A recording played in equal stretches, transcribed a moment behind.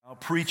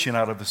preaching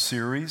out of a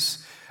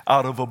series,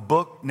 out of a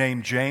book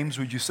named James.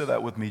 Would you say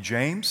that with me?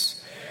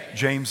 James?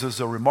 James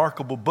is a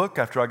remarkable book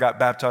after I got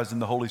baptized in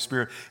the Holy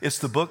Spirit. It's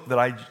the book that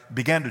I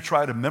began to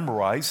try to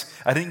memorize.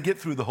 I didn't get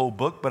through the whole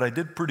book, but I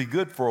did pretty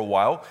good for a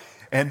while.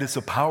 And it's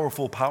a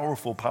powerful,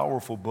 powerful,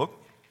 powerful book.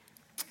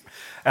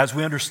 As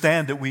we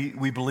understand it,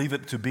 we believe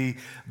it to be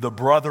the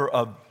brother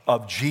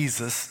of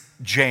Jesus,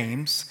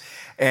 James.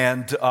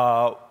 And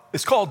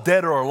it's called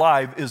Dead or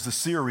Alive is the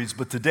series,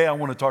 but today I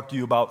want to talk to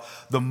you about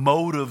the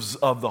motives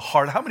of the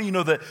heart. How many of you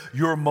know that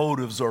your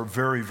motives are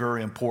very,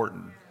 very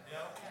important?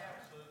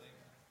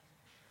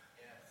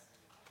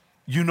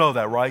 You know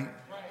that, right?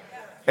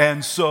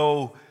 And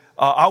so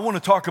I want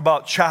to talk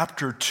about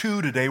chapter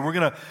 2 today. We're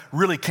going to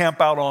really camp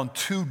out on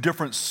two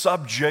different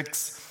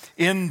subjects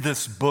in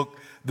this book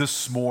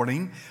this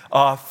morning.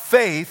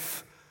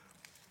 Faith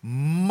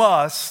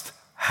must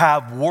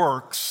have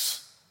works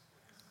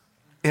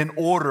in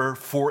order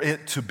for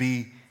it to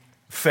be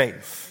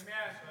faith.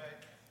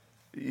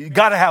 You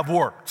got to have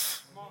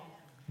works.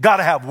 Got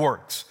to have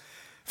works.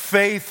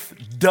 Faith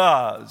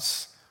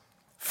does.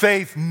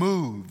 Faith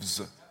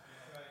moves.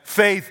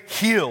 Faith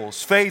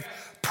heals. Faith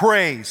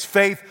prays.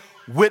 Faith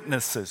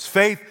witnesses.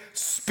 Faith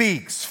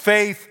speaks.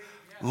 Faith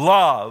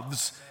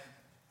loves.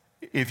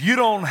 If you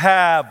don't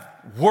have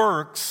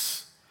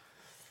works,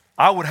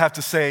 I would have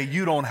to say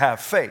you don't have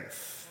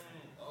faith.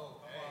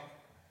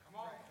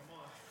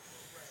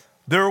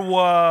 There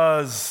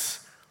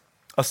was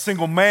a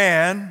single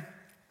man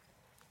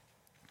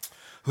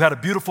who had a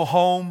beautiful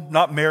home,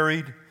 not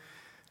married,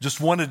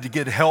 just wanted to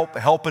get help,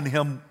 helping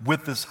him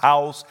with this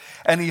house.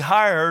 And he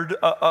hired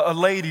a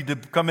lady to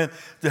come in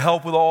to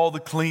help with all the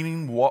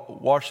cleaning,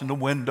 washing the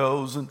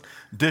windows and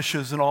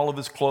dishes and all of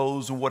his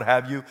clothes and what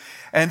have you.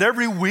 And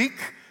every week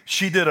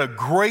she did a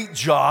great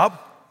job,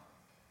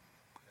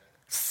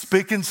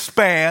 spick and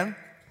span,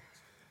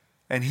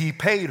 and he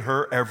paid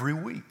her every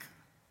week.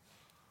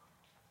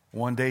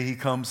 One day he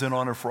comes in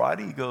on a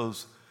Friday, he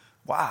goes,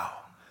 wow,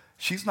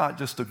 she's not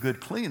just a good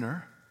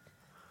cleaner,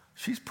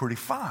 she's pretty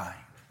fine.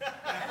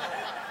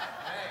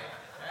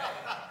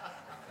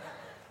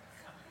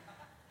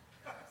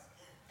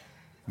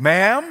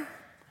 Ma'am,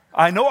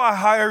 I know I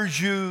hired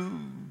you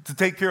to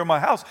take care of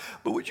my house,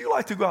 but would you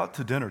like to go out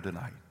to dinner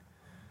tonight?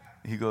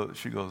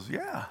 She goes,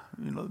 yeah,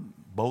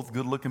 both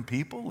good looking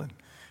people and,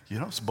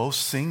 it's both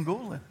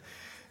single and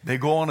they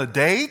go on a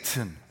date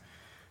and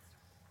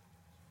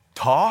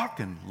talk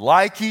and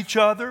like each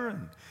other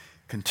and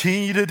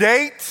continue to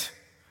date.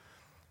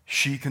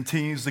 She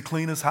continues to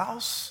clean his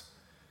house.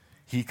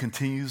 He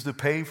continues to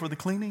pay for the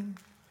cleaning.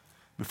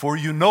 Before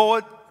you know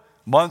it,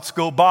 months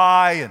go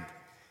by and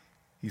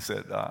he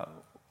said,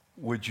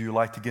 would you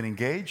like to get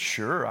engaged?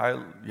 Sure.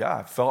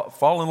 I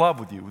fall in love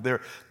with you.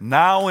 They're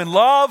now in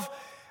love,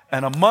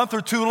 and a month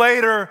or two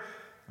later,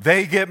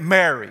 they get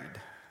married.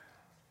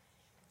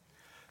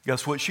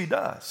 Guess what she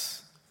does?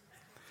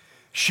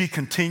 She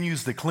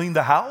continues to clean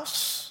the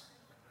house,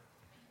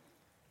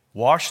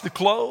 wash the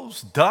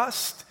clothes,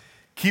 dust,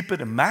 keep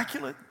it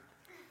immaculate,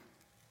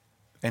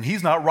 and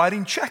he's not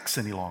writing checks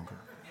any longer.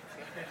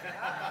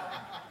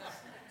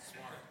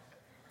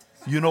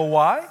 You know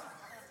why?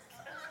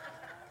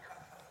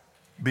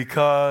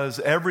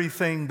 Because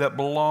everything that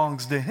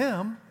belongs to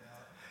him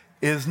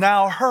is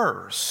now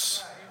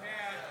hers.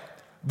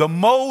 The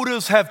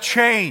motives have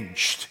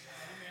changed.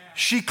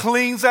 She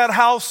cleans that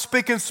house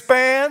spick and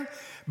span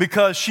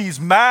because she's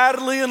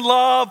madly in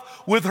love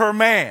with her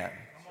man.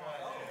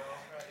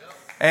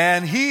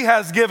 And he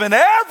has given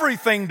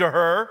everything to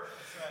her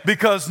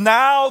because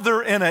now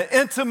they're in an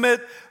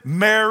intimate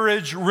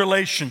marriage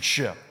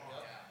relationship.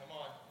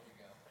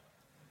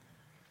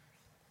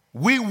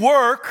 We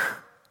work.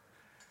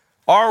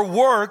 Our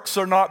works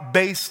are not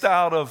based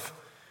out of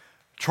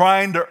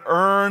trying to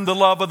earn the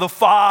love of the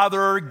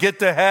Father, get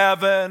to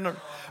heaven, or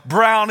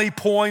brownie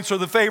points, or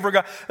the favor of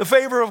God. The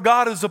favor of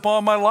God is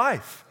upon my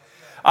life.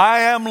 I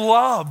am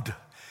loved.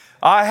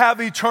 I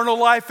have eternal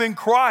life in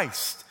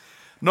Christ.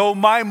 No,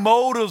 my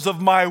motives of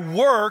my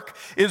work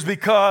is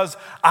because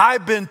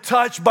I've been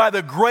touched by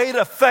the great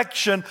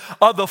affection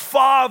of the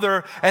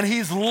Father, and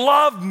He's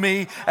loved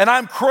me, and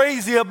I'm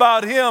crazy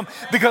about Him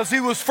because He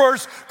was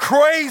first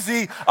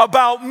crazy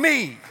about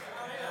me.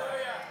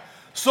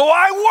 So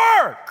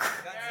I work.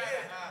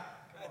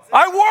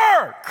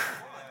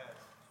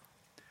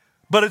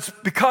 But it's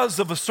because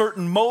of a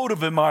certain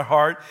motive in my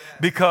heart,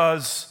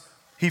 because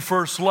He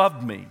first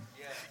loved me.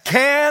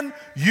 Can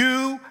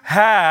you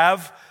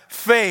have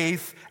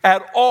faith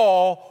at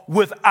all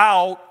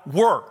without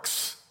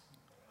works?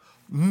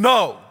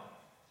 No.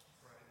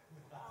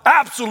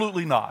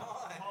 Absolutely not.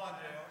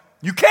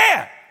 You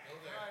can't.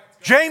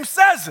 James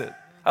says it.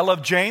 I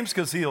love James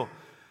because he'll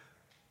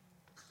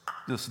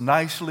just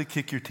nicely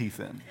kick your teeth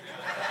in.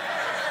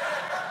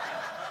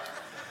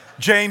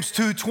 James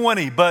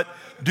 2:20, but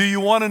do you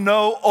want to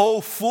know,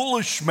 oh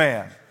foolish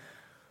man?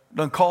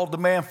 Done called the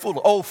man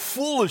foolish. Oh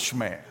foolish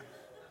man,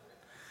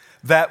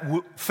 that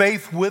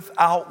faith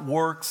without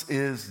works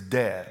is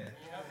dead.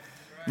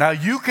 Now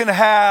you can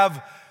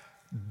have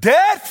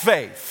dead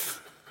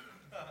faith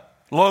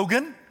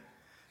Logan,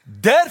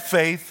 dead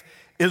faith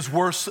is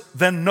worse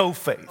than no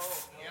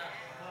faith.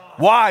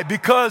 Why?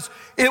 Because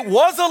it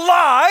was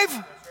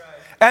alive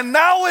and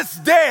now it's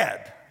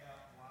dead.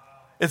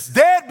 It's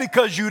dead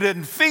because you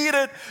didn't feed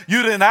it,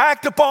 you didn't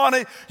act upon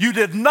it, you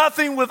did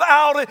nothing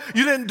without it,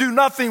 you didn't do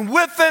nothing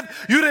with it,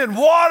 you didn't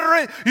water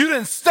it, you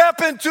didn't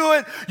step into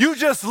it, you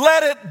just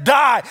let it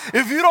die.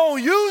 If you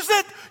don't use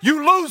it,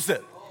 you lose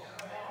it.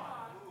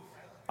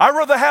 I'd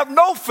rather have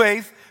no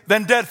faith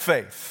than dead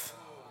faith.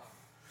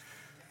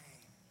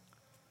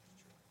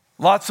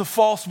 Lots of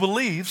false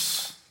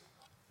beliefs,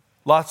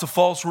 lots of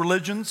false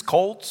religions,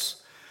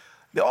 cults,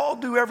 they all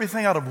do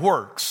everything out of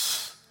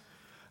works.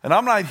 And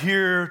I'm not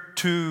here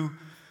to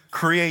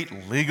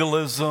create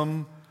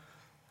legalism,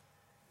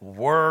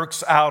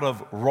 works out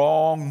of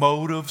wrong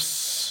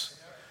motives,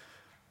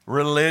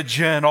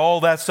 religion,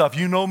 all that stuff.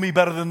 You know me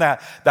better than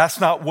that. That's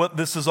not what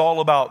this is all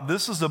about.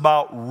 This is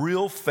about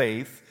real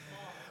faith.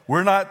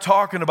 We're not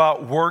talking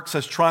about works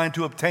as trying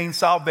to obtain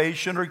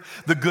salvation or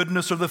the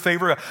goodness or the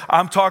favor.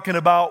 I'm talking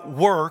about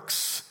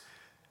works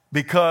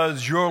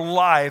because your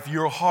life,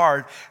 your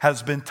heart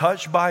has been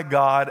touched by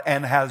God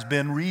and has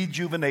been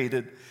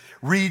rejuvenated,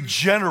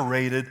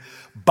 regenerated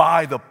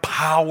by the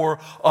power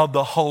of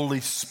the Holy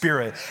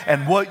Spirit.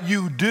 And what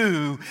you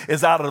do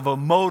is out of a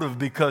motive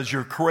because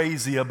you're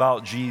crazy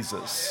about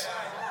Jesus.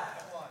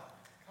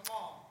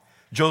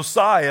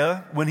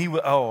 Josiah, when he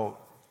was,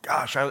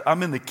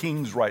 I'm in the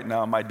Kings right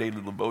now in my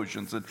daily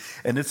devotions,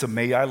 and it's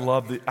amazing.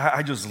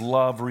 I just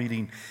love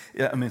reading,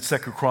 2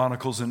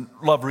 Chronicles, and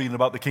love reading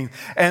about the king.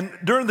 And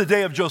during the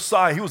day of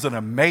Josiah, he was an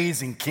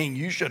amazing king.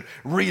 You should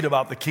read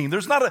about the king.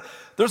 There's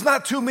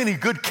not too many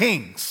good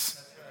kings.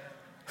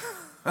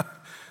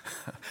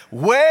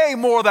 Way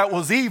more that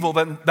was evil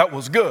than that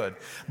was good.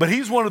 But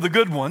he's one of the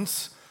good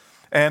ones.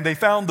 And they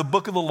found the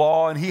book of the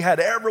law, and he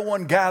had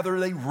everyone gather.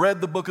 They read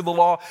the book of the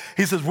law.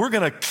 He says, we're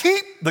going to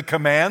keep the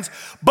commands,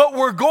 but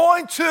we're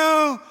going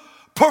to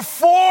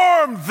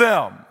perform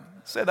them.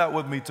 Say that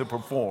with me, to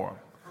perform.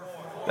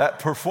 That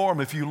perform,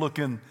 if you look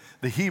in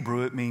the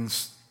Hebrew, it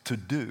means to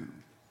do.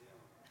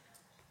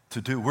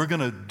 To do. We're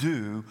going to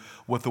do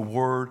what the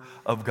Word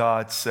of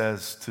God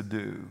says to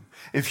do.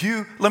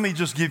 Let me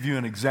just give you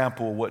an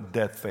example of what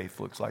dead faith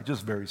looks like.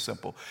 Just very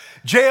simple.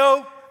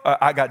 J.O.,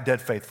 I got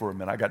dead faith for a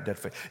minute. I got dead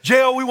faith.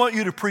 J.O., we want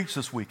you to preach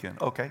this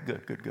weekend. Okay,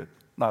 good.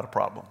 Not a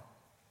problem.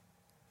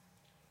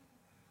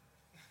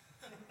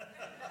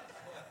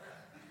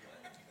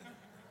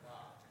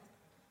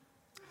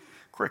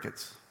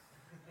 Crickets.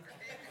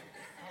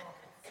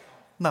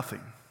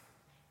 Nothing.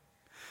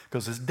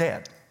 Because it's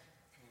dead.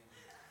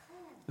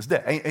 It's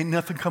dead. Ain't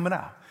nothing coming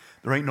out.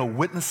 There ain't no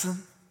witnessing.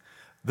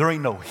 There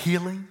ain't no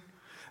healing.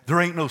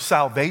 There ain't no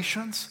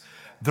salvations.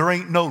 There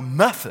ain't no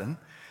nothing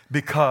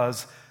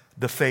because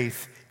the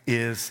faith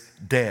is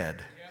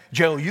dead.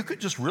 Joe, you could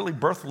just really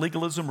birth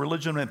legalism,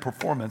 religion, and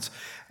performance.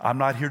 I'm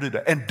not here to do.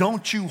 And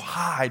don't you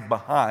hide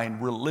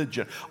behind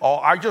religion. Oh,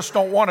 I just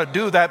don't want to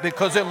do that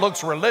because it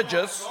looks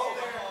religious.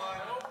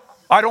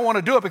 I don't want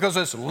to do it because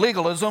it's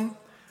legalism.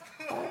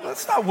 Well,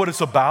 that's not what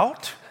it's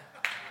about.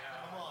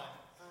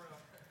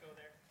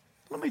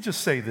 Let me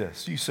just say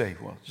this. You say,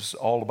 well, just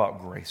all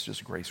about grace.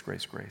 Just grace.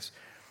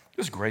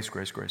 Just grace.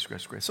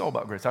 It's all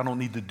about grace. I don't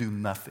need to do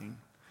nothing.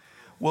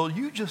 Well,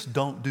 you just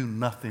don't do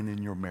nothing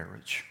in your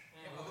marriage.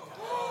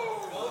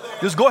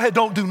 Just go ahead,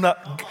 don't do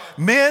nothing.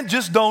 Men,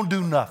 just don't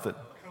do nothing.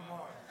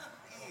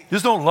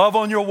 Just don't love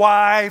on your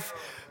wife.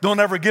 Don't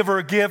ever give her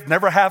a gift.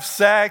 Never have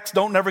sex.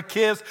 Don't never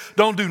kiss.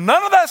 Don't do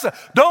none of that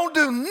stuff. Don't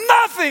do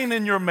nothing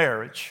in your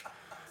marriage.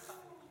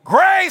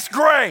 Grace.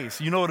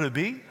 You know what it'd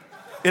be?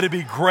 It'd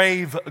be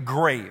grave.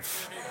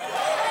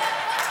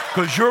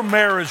 Because your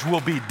marriage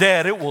will be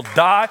dead. It will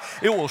die.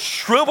 It will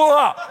shrivel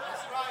up.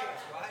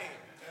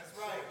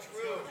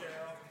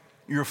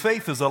 Your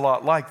faith is a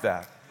lot like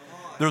that.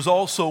 There's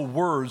also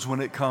words when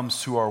it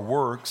comes to our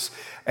works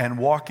and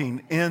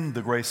walking in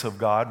the grace of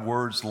God,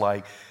 words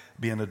like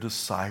being a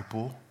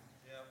disciple,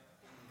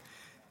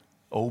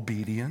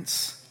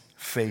 obedience,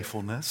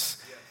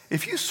 faithfulness.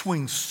 If you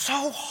swing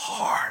so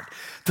hard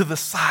to the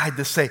side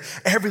to say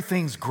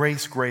everything's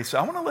grace,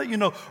 I want to let you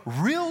know,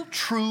 real,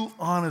 true,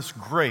 honest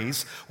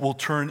grace will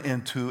turn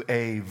into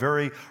a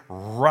very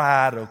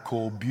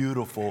radical,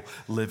 beautiful,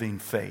 living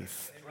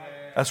faith.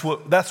 That's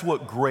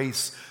what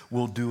grace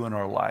will do in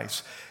our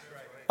lives.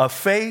 A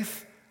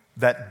faith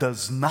that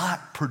does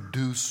not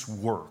produce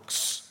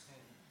works.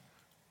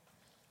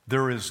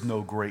 There is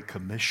no Great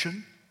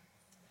Commission.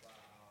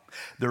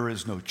 There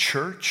is no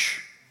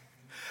church.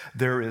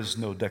 There is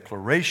no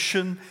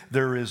declaration.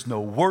 There is no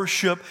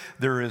worship.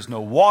 There is no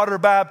water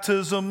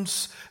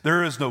baptisms.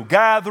 There is no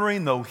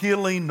gathering, no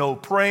healing, no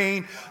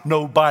praying,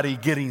 nobody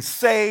getting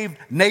saved.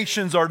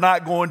 Nations are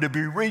not going to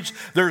be reached.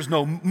 There's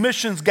no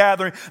missions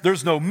gathering.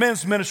 There's no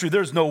men's ministry.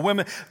 There's no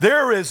women.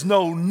 There is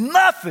no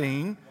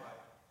nothing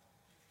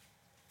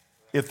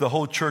if the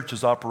whole church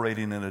is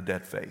operating in a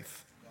dead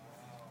faith.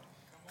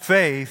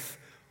 Faith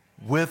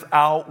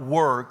without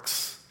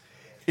works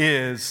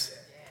is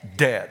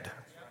dead.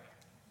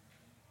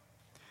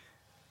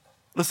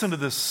 Listen to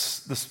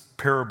this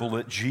parable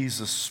that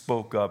Jesus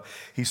spoke of.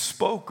 He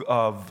spoke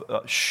of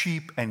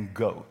sheep and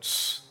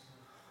goats.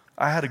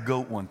 I had a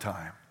goat one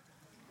time.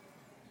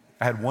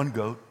 I had one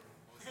goat.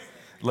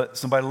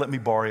 Somebody let me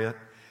borrow it.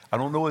 I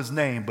don't know his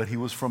name, but he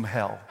was from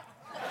hell.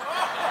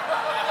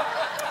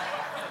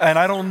 And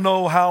I don't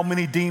know how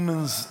many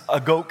demons a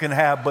goat can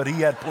have, but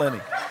he had plenty.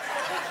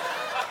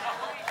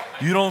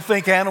 You don't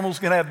think animals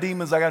can have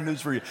demons? I got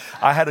news for you.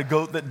 I had a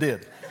goat that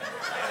did.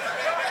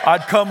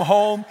 I'd come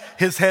home,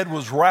 his head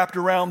was wrapped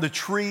around the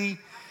tree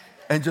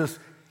and just,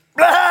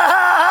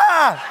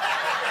 blah,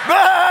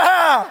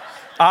 blah,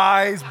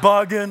 eyes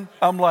bugging.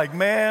 I'm like,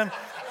 man,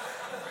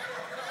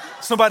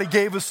 somebody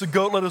gave us a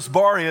goat, let us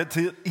borrow it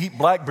to eat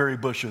blackberry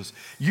bushes.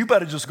 You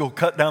better just go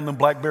cut down them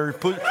blackberry,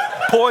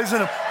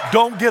 poison them.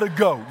 Don't get a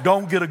goat.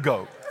 Don't get a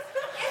goat.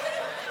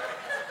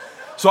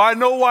 So I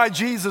know why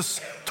Jesus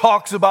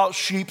talks about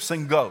sheep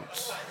and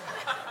goats.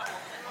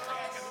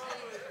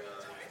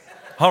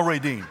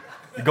 Haredim.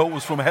 The goat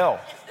was from hell.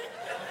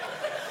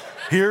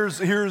 Here's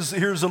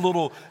a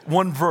little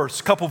one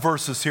verse, couple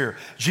verses here.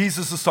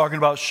 Jesus is talking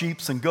about sheep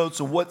and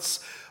goats.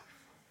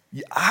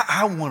 And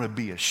I want to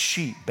be a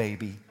sheep,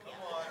 baby.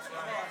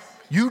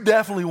 You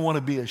definitely want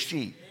to be a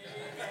sheep.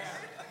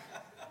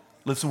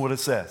 Listen what it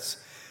says.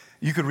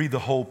 You could read the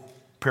whole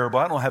parable.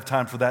 I don't have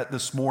time for that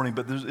this morning,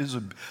 but there is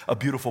a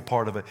beautiful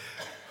part of it.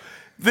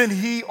 Then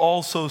he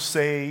also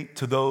say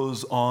to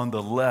those on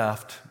the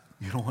left,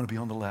 you don't want to be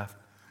on the left.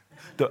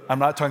 I'm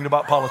not talking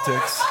about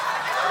politics.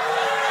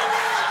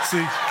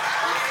 See?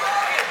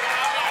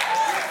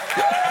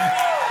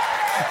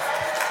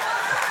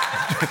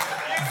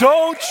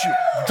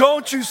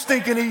 Don't you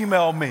stinking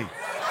email me.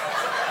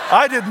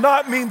 I did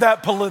not mean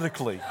that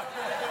politically.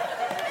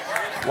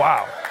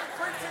 Wow.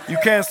 You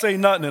can't say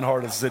nothing in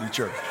Heart of the City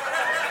Church.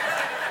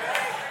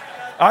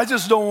 I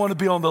just don't want to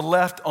be on the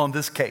left on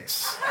this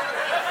case.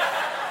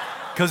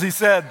 Because he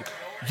said,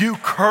 you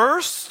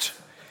cursed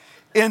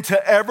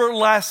into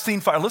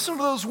everlasting fire. Listen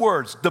to those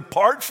words.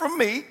 Depart from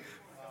me,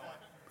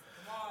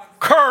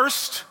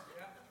 cursed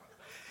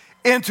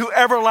into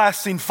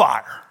everlasting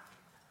fire.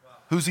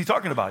 Who's he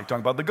talking about? He's talking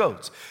about the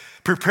goats.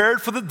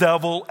 Prepared for the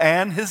devil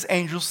and his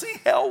angels. See,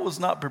 hell was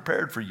not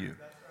prepared for you.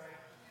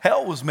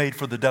 Hell was made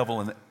for the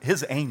devil and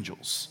his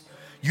angels.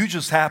 You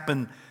just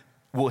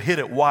will hit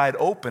it wide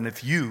open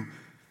if you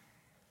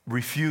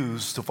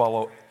refuse to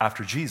follow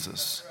after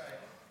Jesus.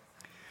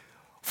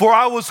 For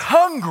I was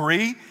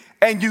hungry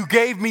and you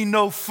gave me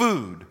no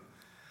food.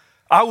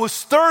 I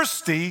was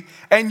thirsty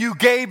and you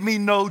gave me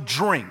no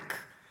drink.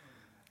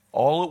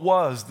 All it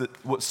was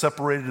that what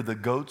separated the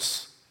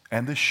goats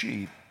and the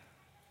sheep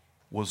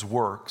was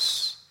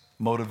works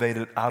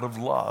motivated out of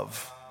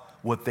love,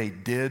 what they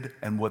did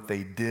and what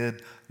they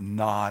did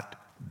not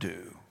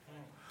do.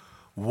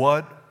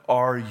 What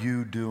are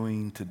you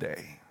doing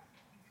today?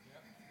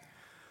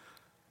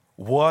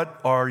 What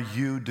are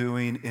you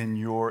doing in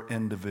your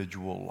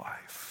individual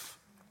life?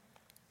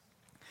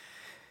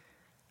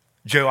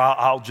 Joe,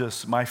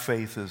 my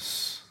faith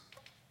is,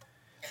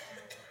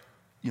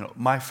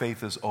 my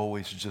faith is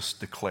always just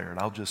declared.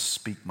 I'll just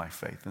speak my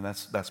faith, and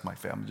that's my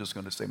faith. I'm just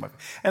going to say my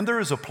faith. And there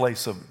is a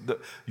place of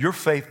your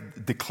faith,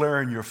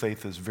 declaring your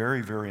faith is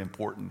very, very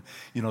important.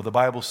 The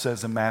Bible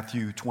says in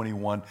Matthew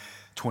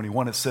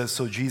 21:21, it says,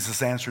 so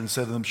Jesus answered and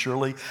said to them,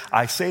 surely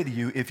I say to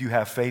you, if you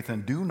have faith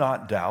and do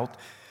not doubt,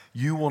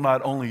 you will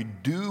not only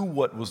do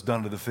what was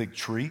done to the fig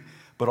tree,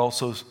 but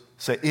also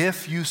say,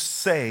 if you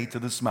say to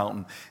this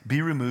mountain,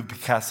 be removed, be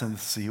cast into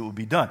the sea, it will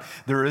be done.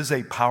 There is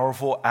a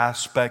powerful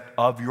aspect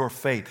of your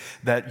faith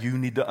that you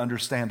need to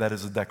understand. That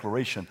is a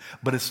declaration.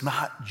 But it's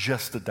not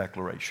just a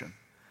declaration.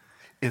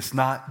 It's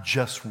not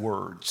just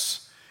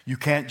words. You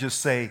can't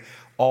just say,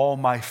 all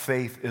my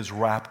faith is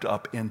wrapped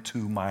up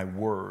into my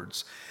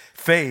words.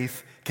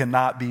 Faith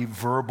cannot be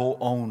verbal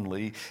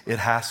only. It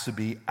has to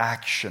be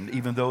action,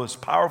 even though as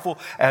powerful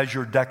as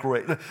your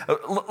declaration.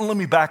 Let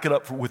me back it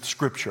up with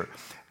Scripture.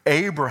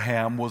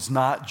 Abraham was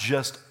not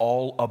just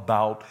all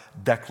about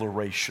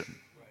declaration.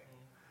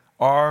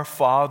 Our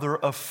father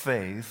of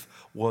faith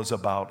was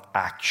about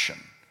action.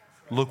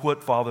 Look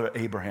what Father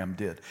Abraham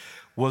did.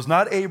 Was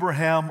not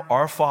Abraham,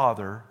 our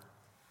father,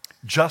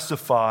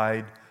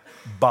 justified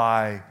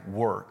by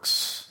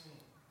works?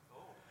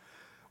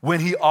 When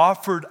he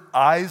offered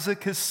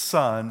Isaac his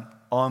son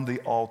on the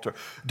altar.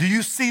 Do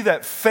you see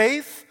that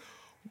faith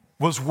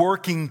was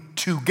working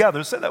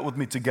together? Say that with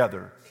me,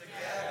 together.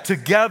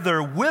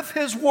 Together with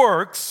his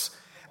works,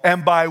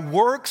 and by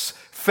works,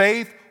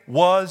 faith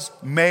was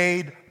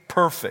made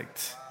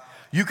perfect.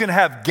 You can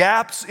have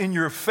gaps in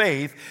your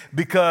faith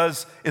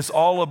because it's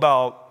all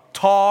about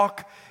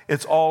talk,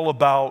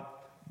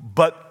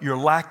 but you're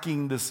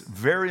lacking this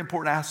very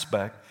important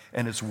aspect,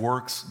 and it's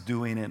works,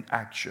 doing, in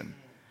action.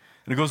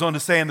 And it goes on to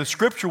say, and the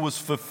scripture was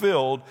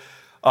fulfilled,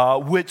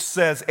 which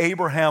says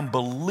Abraham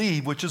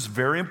believed, which is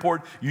very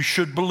important. You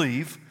should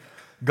believe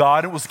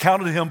God. It was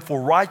counted to him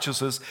for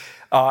righteousness,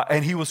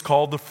 and he was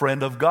called the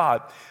friend of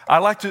God. I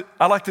like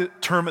to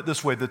term it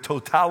this way: the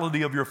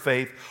totality of your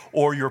faith,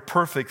 or your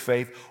perfect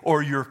faith,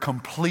 or your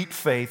complete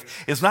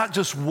faith is not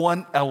just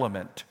one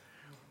element.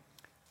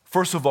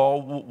 First of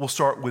all, we'll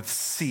start with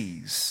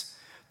C's.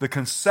 The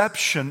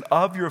conception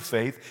of your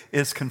faith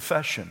is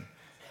confession.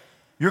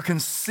 You're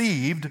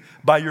conceived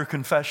by your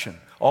confession.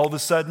 All of a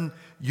sudden,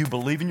 you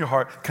believe in your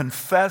heart,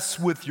 confess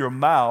with your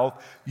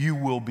mouth, you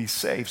will be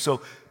saved.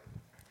 So,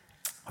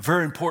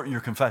 very important,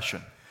 your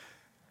confession.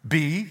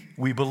 B,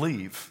 we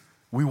believe.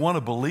 We want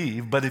to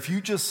believe, but if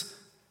you just,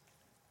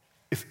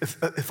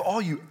 if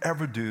all you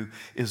ever do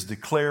is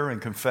declare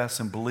and confess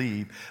and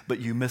believe, but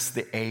you miss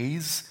the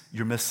A's,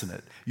 you're missing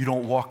it. You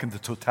don't walk in the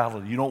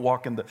totality. You don't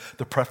walk in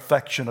the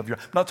perfection of your,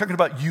 I'm not talking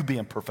about you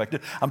being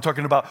perfected. I'm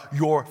talking about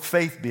your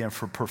faith being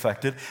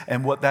perfected.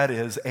 And what that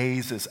is,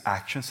 A's is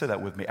action. Say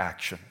that with me,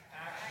 action.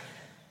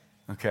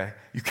 Okay?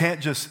 You can't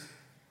just,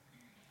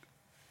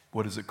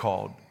 what is it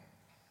called?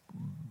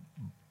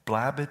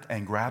 Blab it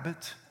and grab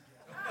it?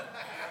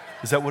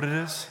 Is that what it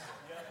is?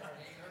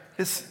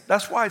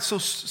 That's why it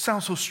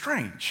sounds so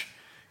strange.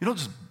 You don't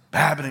just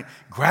blab it and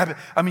grab it.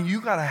 I mean,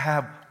 you got to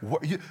have,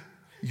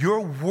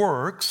 your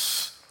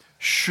works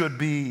should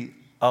be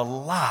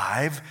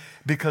alive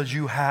because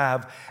you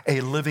have a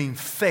living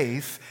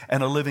faith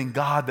and a living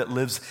God that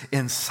lives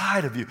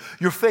inside of you.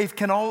 Your faith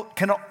can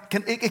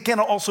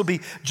also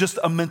be just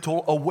a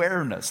mental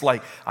awareness.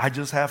 Like, I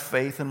just have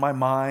faith in my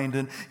mind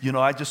and,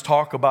 I just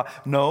talk about.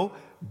 No,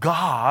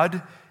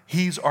 God,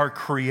 He's our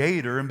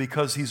creator, and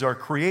because He's our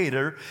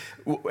creator,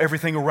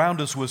 everything around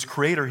us was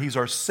creator. He's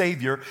our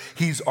savior.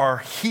 He's our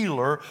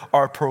healer,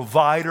 our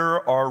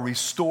provider, our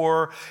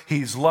restorer.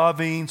 He's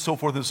loving, so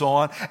forth and so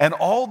on. And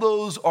all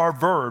those are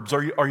verbs.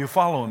 Are you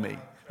following me?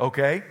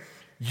 Okay?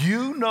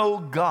 You know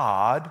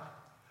God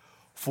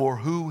for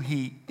who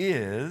He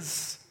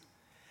is,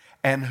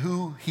 and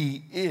who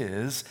He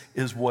is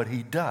what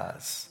He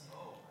does.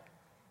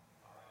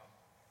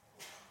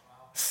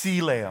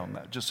 Lay on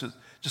that.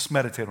 Just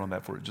meditate on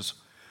that for it.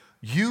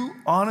 You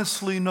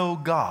honestly know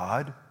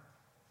God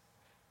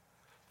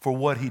for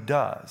what He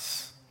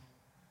does.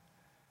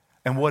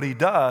 And what He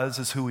does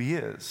is who He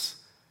is.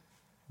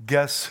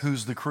 Guess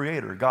who's the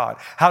creator? God.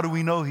 How do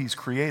we know He's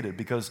created?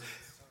 Because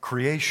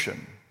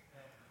creation.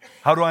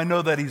 How do I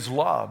know that He's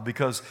loved?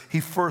 Because He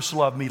first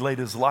loved me, laid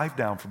His life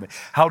down for me.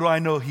 How do I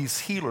know He's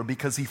healer?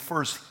 Because He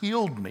first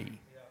healed me.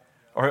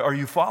 Are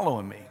you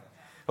following me?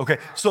 Okay,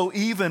 so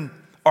even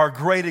our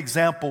great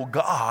example,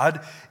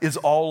 God, is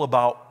all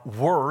about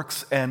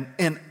works and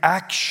in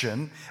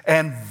action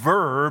and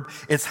verb.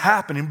 It's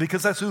happening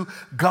because that's who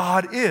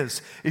God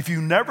is. If you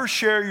never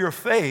share your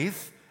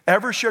faith,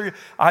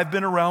 I've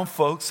been around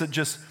folks that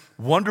just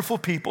wonderful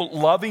people,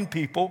 loving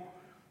people,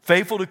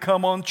 faithful to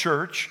come on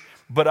church.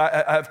 But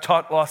I've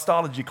taught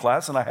Lostology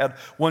class, and I had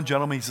one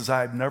gentleman, he says,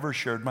 I've never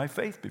shared my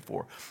faith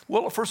before.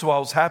 Well, first of all, I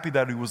was happy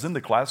that he was in the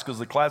class because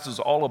the class is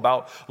all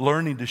about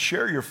learning to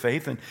share your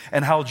faith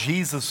and how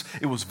Jesus,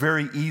 it was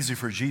very easy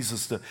for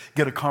Jesus to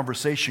get a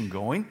conversation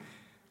going. It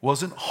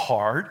wasn't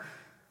hard.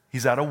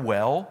 He's at a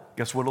well.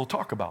 Guess what he'll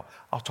talk about?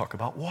 I'll talk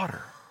about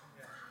water,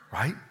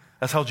 right?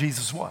 That's how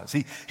Jesus was.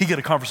 He get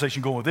a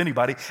conversation going with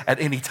anybody at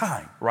any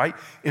time, right?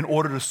 In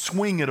order to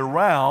swing it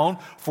around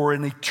for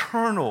an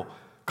eternal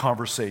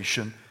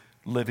conversation,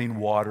 living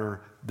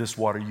water, this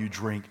water you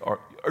drink.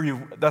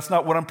 That's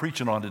not what I'm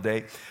preaching on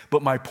today.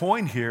 But my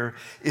point here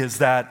is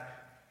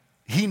that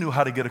he knew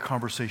how to get a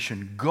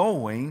conversation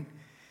going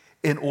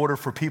in order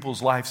for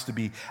people's lives to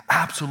be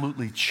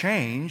absolutely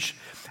changed.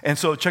 And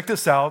so check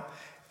this out.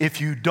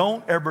 If you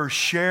don't ever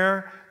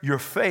share your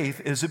faith,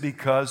 is it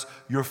because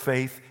your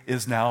faith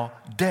is now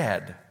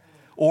dead?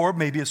 Or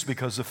maybe it's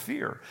because of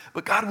fear.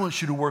 But God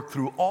wants you to work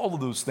through all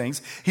of those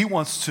things. He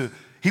wants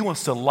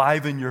to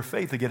liven your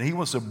faith again. He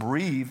wants to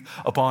breathe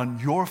upon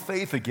your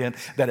faith again,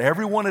 that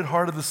everyone at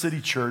Heart of the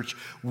City Church,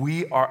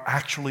 we are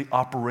actually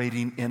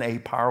operating in a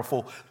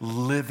powerful,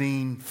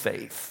 living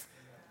faith.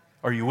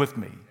 Are you with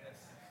me?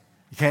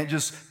 You can't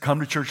just come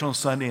to church on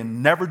Sunday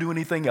and never do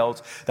anything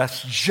else.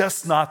 That's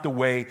just not the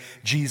way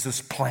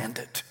Jesus planned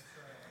it.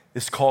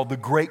 It's called the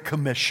Great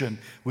Commission.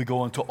 We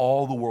go into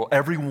all the world,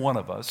 every one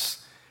of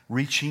us,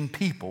 reaching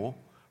people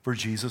for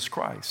Jesus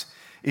Christ.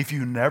 If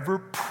you never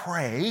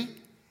pray,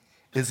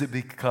 is it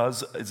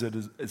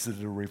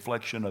a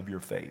reflection of your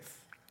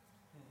faith?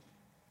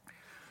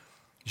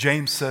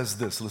 James says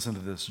this, listen to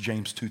this,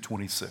 James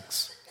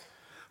 2:26.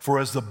 For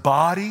as the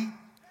body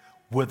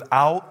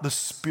without the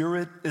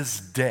spirit is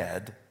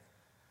dead,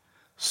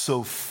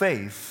 so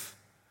faith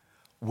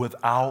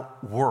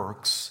without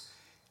works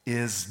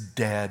is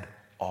dead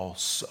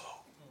also.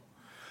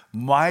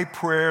 My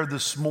prayer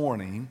this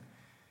morning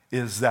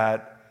is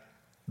that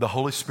the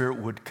Holy Spirit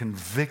would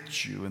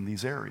convict you in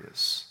these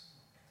areas.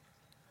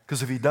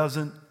 Because if He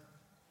doesn't,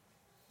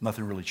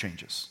 nothing really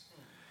changes.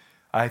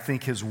 I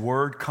think His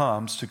word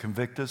comes to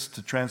convict us,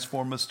 to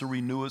transform us, to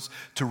renew us,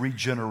 to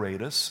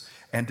regenerate us,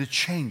 and to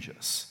change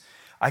us.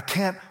 I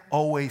can't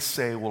always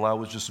say, well, I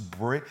was just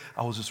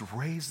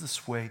raised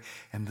this way,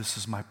 and this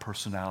is my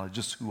personality,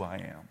 just who I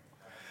am.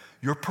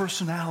 Your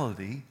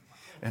personality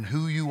and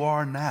who you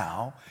are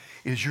now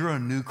is you're a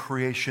new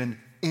creation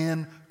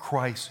in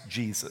Christ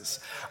Jesus.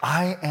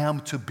 I am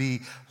to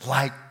be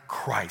like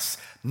Christ,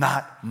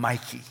 not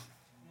Mikey.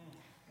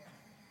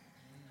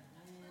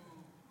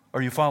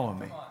 Are you following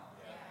me?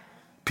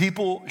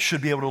 People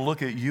should be able to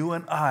look at you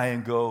and I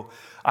and go,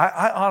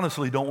 I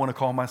honestly don't want to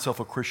call myself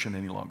a Christian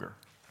any longer.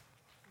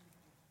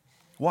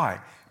 Why?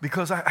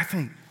 Because I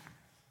think,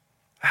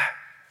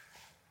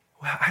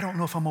 well, I don't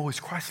know if I'm always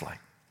Christ-like.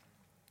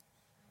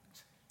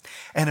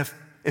 And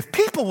if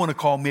people want to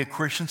call me a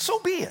Christian, so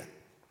be it.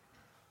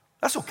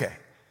 That's okay.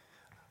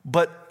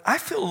 But I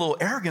feel a little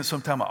arrogant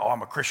sometimes. Oh,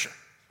 I'm a Christian.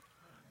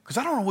 Because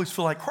I don't always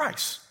feel like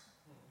Christ.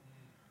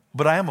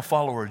 But I am a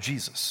follower of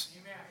Jesus.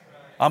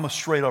 I'm a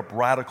straight up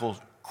radical,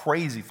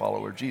 crazy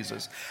follower of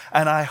Jesus.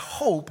 And I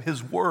hope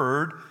his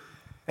word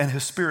and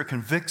his spirit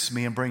convicts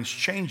me and brings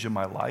change in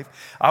my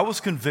life. I was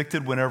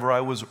convicted whenever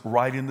I was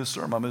writing this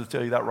sermon. I'm going to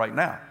tell you that right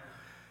now.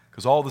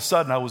 Because all of a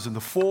sudden I was in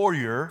the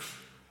foyer.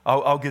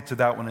 I'll get to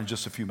that one in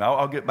just a few minutes.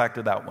 I'll get back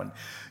to that one.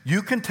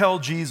 You can tell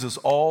Jesus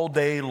all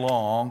day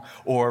long,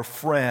 or a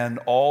friend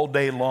all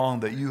day long,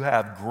 that you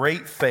have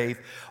great faith,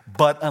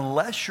 but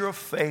unless your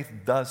faith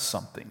does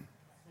something,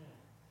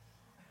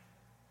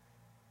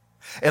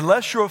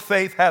 unless your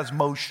faith has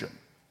motion,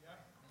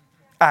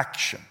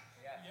 action,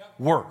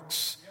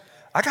 works,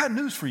 I got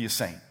news for you,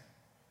 saint.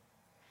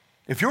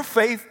 If your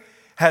faith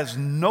has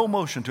no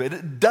motion to it,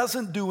 it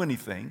doesn't do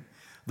anything,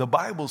 the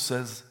Bible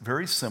says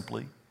very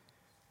simply,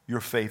 your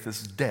faith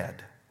is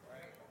dead.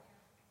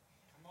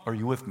 Are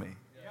you with me?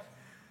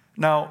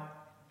 Now,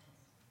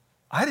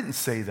 I didn't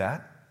say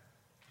that.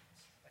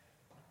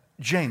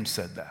 James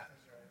said that.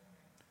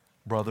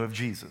 Brother of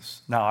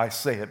Jesus. Now, I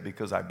say it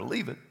because I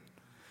believe it.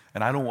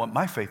 And I don't want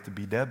my faith to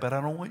be dead, but I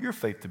don't want your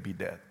faith to be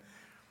dead.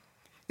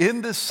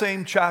 In this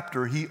same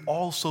chapter, he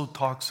also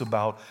talks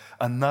about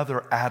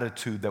another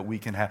attitude that we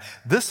can have.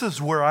 This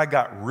is where I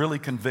got really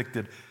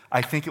convicted.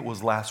 I think it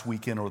was last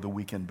weekend or the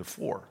weekend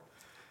before.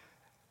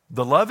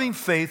 The loving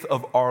faith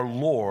of our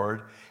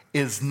Lord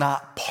is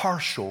not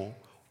partial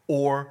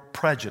or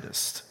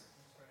prejudiced.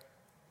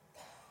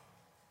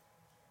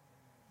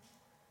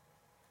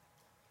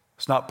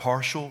 It's not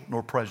partial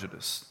nor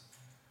prejudiced.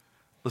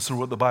 Listen to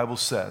what the Bible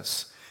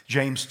says.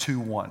 James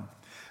 2:1.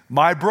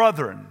 My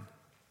brethren,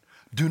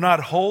 do not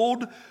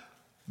hold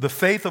the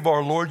faith of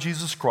our Lord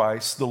Jesus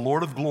Christ, the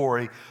Lord of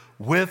glory,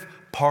 with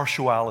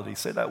partiality.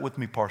 Say that with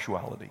me,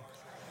 partiality.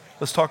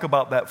 Let's talk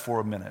about that for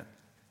a minute.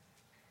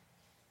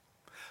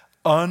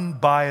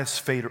 Unbiased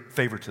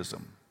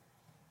favoritism.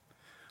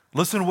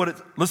 Listen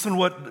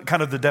what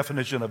kind of the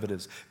definition of it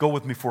is. Go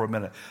with me for a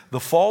minute.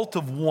 The fault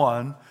of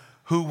one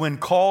who, when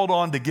called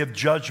on to give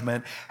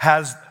judgment,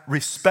 has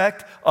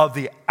respect of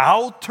the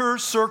outer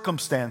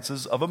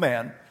circumstances of a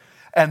man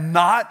and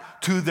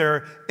not to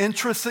their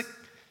intrinsic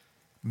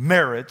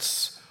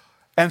merits,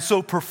 and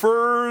so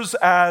prefers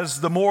as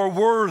the more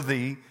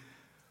worthy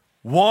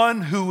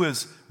one who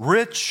is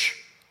rich,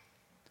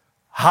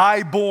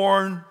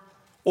 highborn,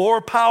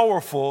 or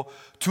powerful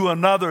to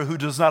another who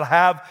does not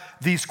have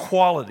these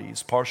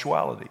qualities,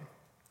 partiality.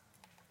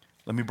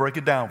 Let me break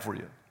it down for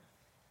you.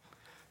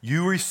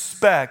 You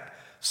respect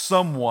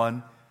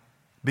someone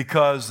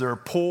because they're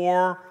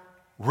poor,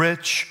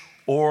 rich,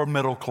 or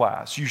middle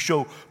class. You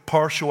show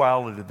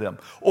partiality to them.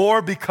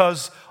 Or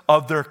because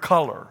of their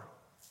color.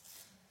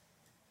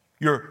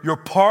 You're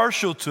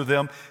partial to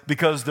them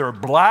because they're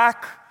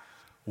black,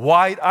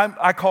 white.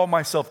 I call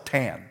myself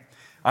tan.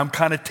 I'm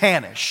kind of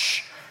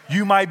tannish.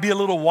 You might be a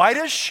little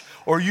whitish,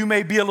 or you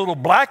may be a little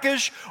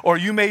blackish, or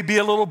you may be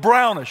a little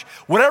brownish.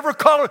 Whatever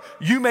color,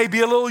 you may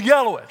be a little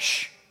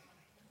yellowish.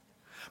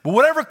 But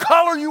whatever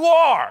color you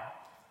are,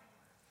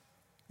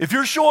 if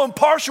you're showing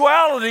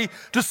partiality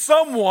to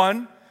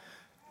someone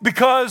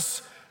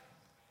because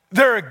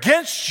they're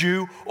against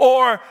you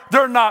or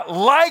they're not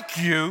like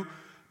you,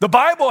 the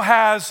Bible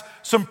has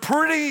some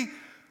pretty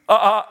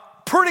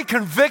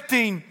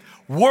convicting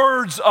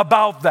words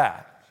about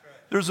that.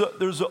 There's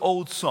an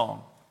old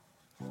song.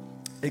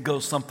 It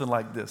goes something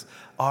like this.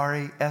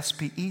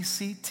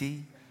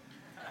 R-A-S-P-E-C-T.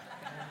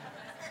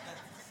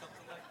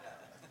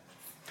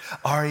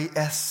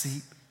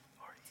 R-E-S-C.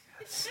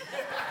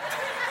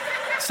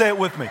 Say it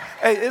with me.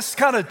 Hey, it's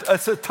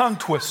a tongue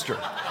twister.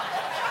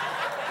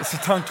 It's a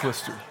tongue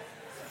twister.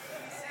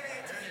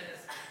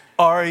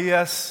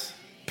 R-E-S-P-E-C-T.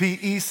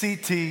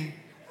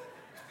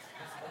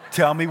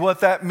 Tell me what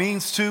that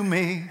means to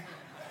me.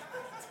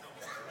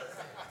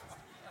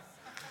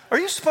 Are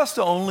you supposed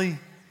to only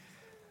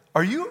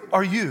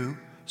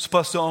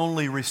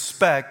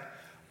respect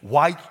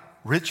white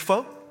rich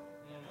folk?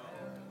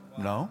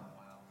 No.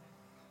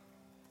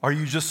 Are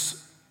you just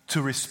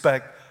to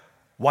respect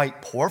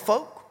white poor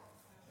folk?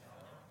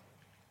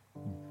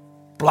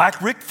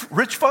 Black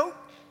rich folk?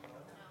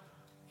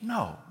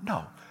 No.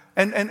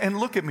 And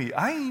look at me.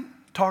 I ain't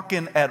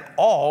talking at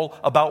all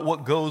about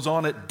what goes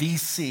on at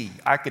DC.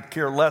 I could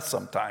care less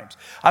sometimes.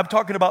 I'm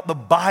talking about the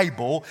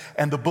Bible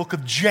and the book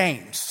of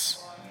James.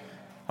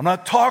 I'm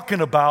not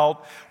talking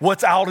about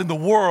what's out in the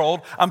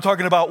world. I'm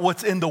talking about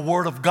what's in the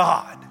Word of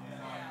God.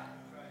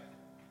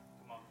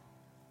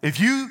 If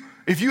you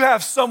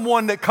have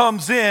someone that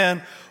comes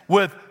in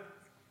with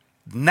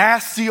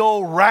nasty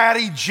old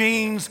ratty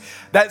jeans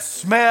that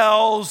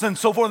smells and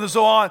so forth and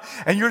so on,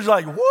 and you're just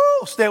like,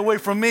 whoa, stay away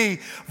from me,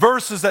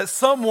 versus that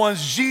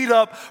someone's G'd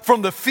up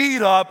from the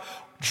feet up,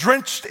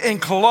 drenched in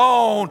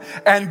cologne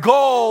and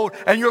gold,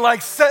 and you're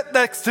like, sit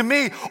next to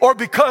me. Or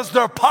because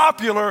they're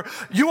popular,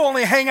 you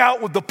only hang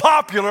out with the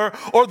popular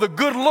or the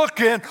good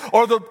looking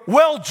or the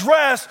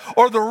well-dressed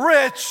or the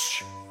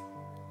rich,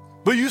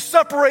 but you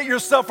separate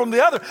yourself from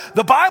the other.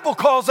 The Bible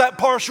calls that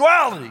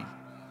partiality.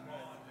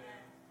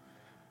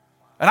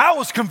 And I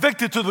was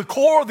convicted to the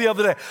core the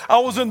other day. I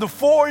was in the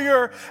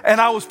foyer and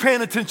I was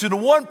paying attention to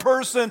one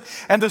person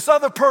and this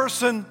other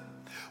person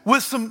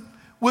with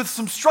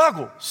some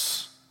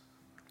struggles.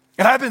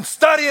 And I've been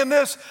studying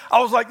this.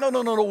 I was like, no,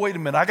 wait a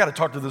minute. I got to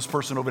talk to this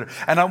person over there.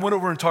 And I went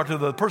over and talked to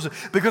the other person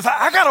because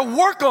I got to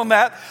work on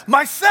that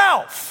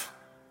myself.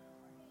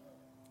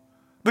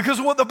 Because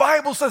what the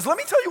Bible says, let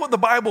me tell you what the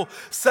Bible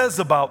says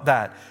about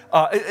that.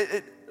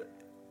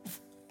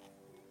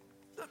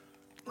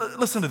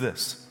 Listen to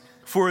this.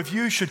 For if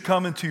you should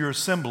come into your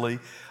assembly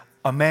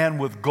a man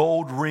with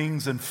gold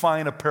rings and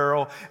fine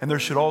apparel, and there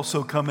should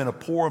also come in a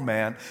poor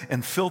man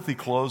in filthy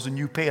clothes, and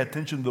you pay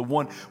attention to the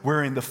one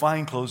wearing the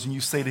fine clothes, and you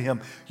say to him,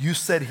 you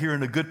sat here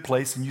in a good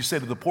place, and you say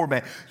to the poor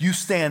man, you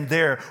stand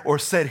there, or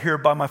sit here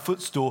by my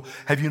footstool.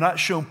 Have you not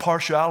shown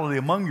partiality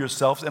among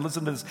yourselves? And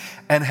listen to this,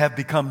 and have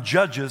become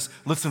judges,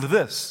 listen to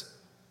this,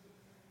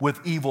 with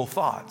evil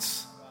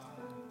thoughts.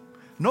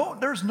 No,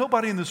 there's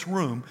nobody in this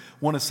room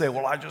want to say,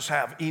 well, I just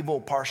have evil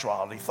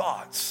partiality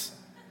thoughts.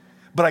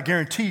 But I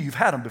guarantee you've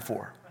had them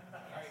before.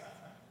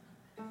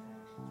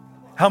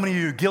 How many of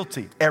you are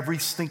guilty? Every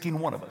stinking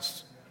one of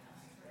us.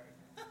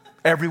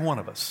 Every one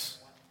of us.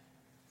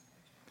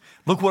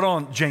 Look what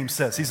on James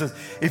says. He says,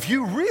 if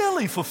you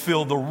really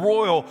fulfill the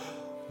royal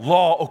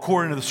law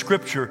according to the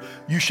scripture,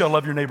 you shall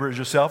love your neighbor as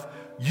yourself.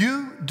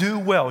 You do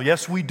well.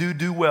 Yes, we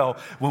do well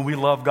when we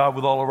love God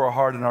with all of our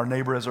heart and our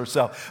neighbor as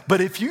ourselves. But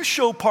if you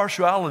show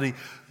partiality,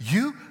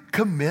 you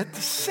commit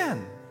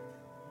sin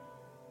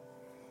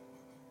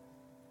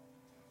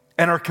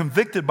and are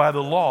convicted by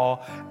the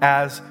law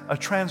as a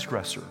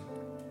transgressor.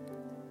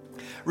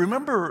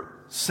 Remember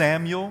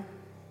Samuel?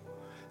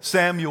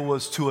 Samuel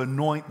was to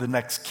anoint the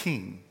next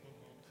king.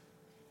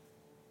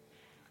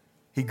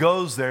 He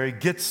goes there, he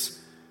gets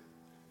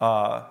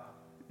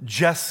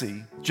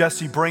Jesse,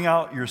 bring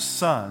out your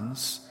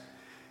sons.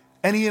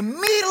 And he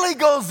immediately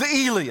goes to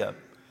Eliab.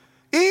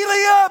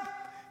 Eliab,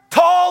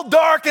 tall,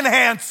 dark, and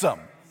handsome.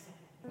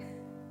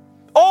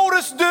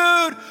 Oldest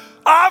dude,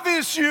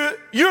 obvious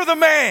you're the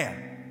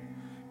man.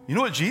 You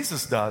know what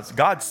Jesus does?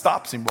 God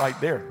stops him right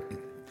there.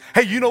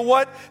 Hey, you know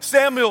what,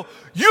 Samuel?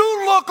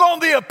 You look on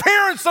the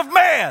appearance of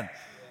man.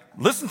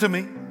 Listen to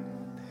me.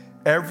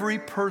 Every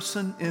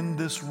person in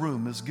this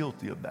room is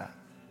guilty of that.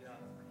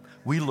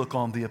 We look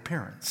on the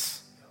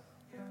appearance,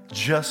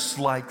 just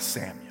like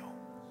Samuel.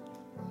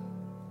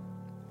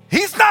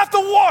 He's not the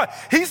one.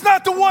 He's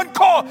not the one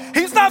called.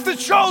 He's not the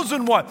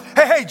chosen one.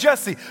 Hey,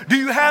 Jesse, do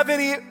you have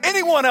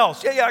anyone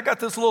else? Yeah, I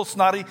got this little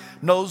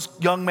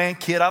snotty-nosed young man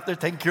kid out there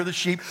taking care of the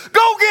sheep.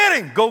 Go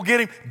get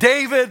him.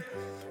 David,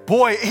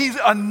 boy, he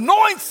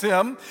anoints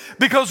him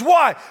because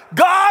why?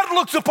 God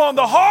looks upon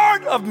the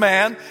heart of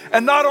man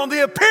and not on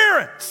the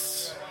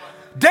appearance.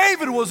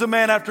 David was a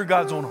man after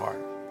God's own heart.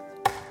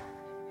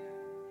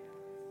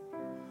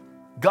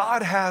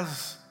 God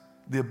has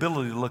the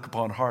ability to look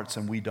upon hearts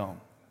and we don't.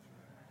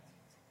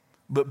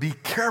 But be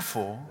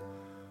careful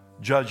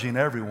judging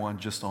everyone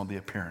just on the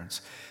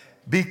appearance.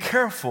 Be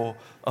careful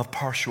of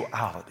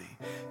partiality.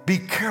 Be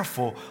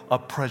careful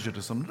of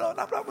prejudice. No,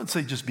 I wouldn't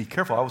say just be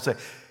careful. I would say,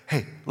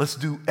 hey, let's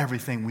do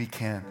everything we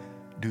can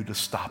do to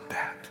stop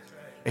that.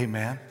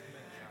 Amen.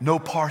 No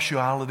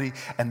partiality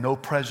and no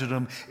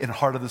prejudice in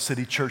Heart of the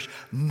City Church,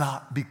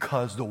 not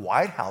because the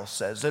White House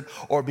says it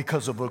or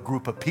because of a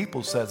group of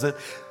people says it.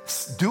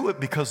 Do it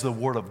because the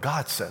Word of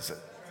God says it.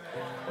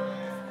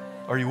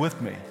 Are you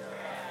with me?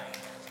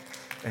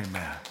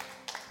 Amen.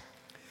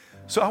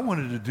 So I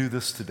wanted to do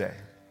this today.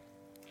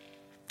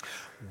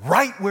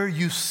 Right where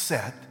you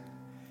sit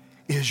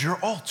is your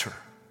altar.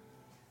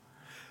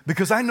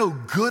 Because I know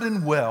good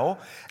and well,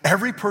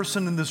 every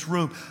person in this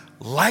room,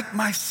 like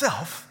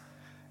myself,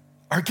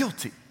 are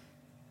guilty.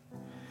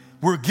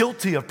 We're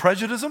guilty of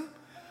prejudice.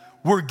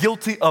 We're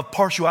guilty of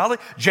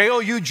partiality. J.O.,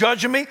 you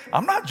judging me?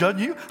 I'm not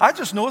judging you. I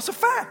just know it's a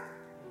fact.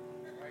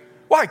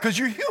 Why? Because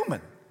you're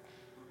human.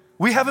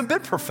 We haven't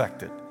been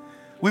perfected.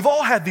 We've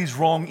all had these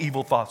wrong,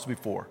 evil thoughts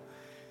before.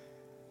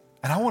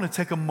 And I want to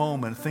take a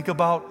moment, think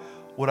about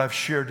what I've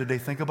shared today.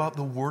 Think about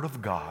the Word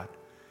of God.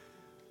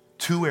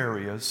 2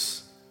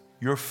 areas,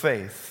 your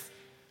faith.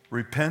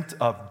 Repent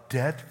of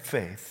dead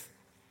faith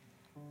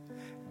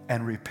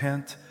and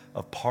repent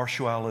of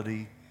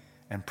partiality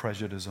and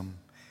prejudice,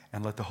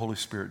 and let the Holy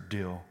Spirit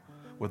deal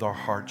with our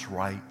hearts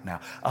right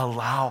now.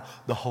 Allow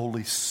the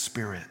Holy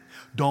Spirit.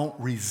 Don't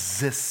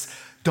resist.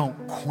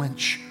 Don't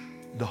quench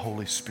the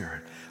Holy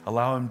Spirit.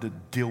 Allow Him to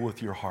deal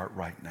with your heart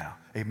right now.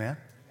 Amen?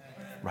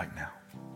 Right now.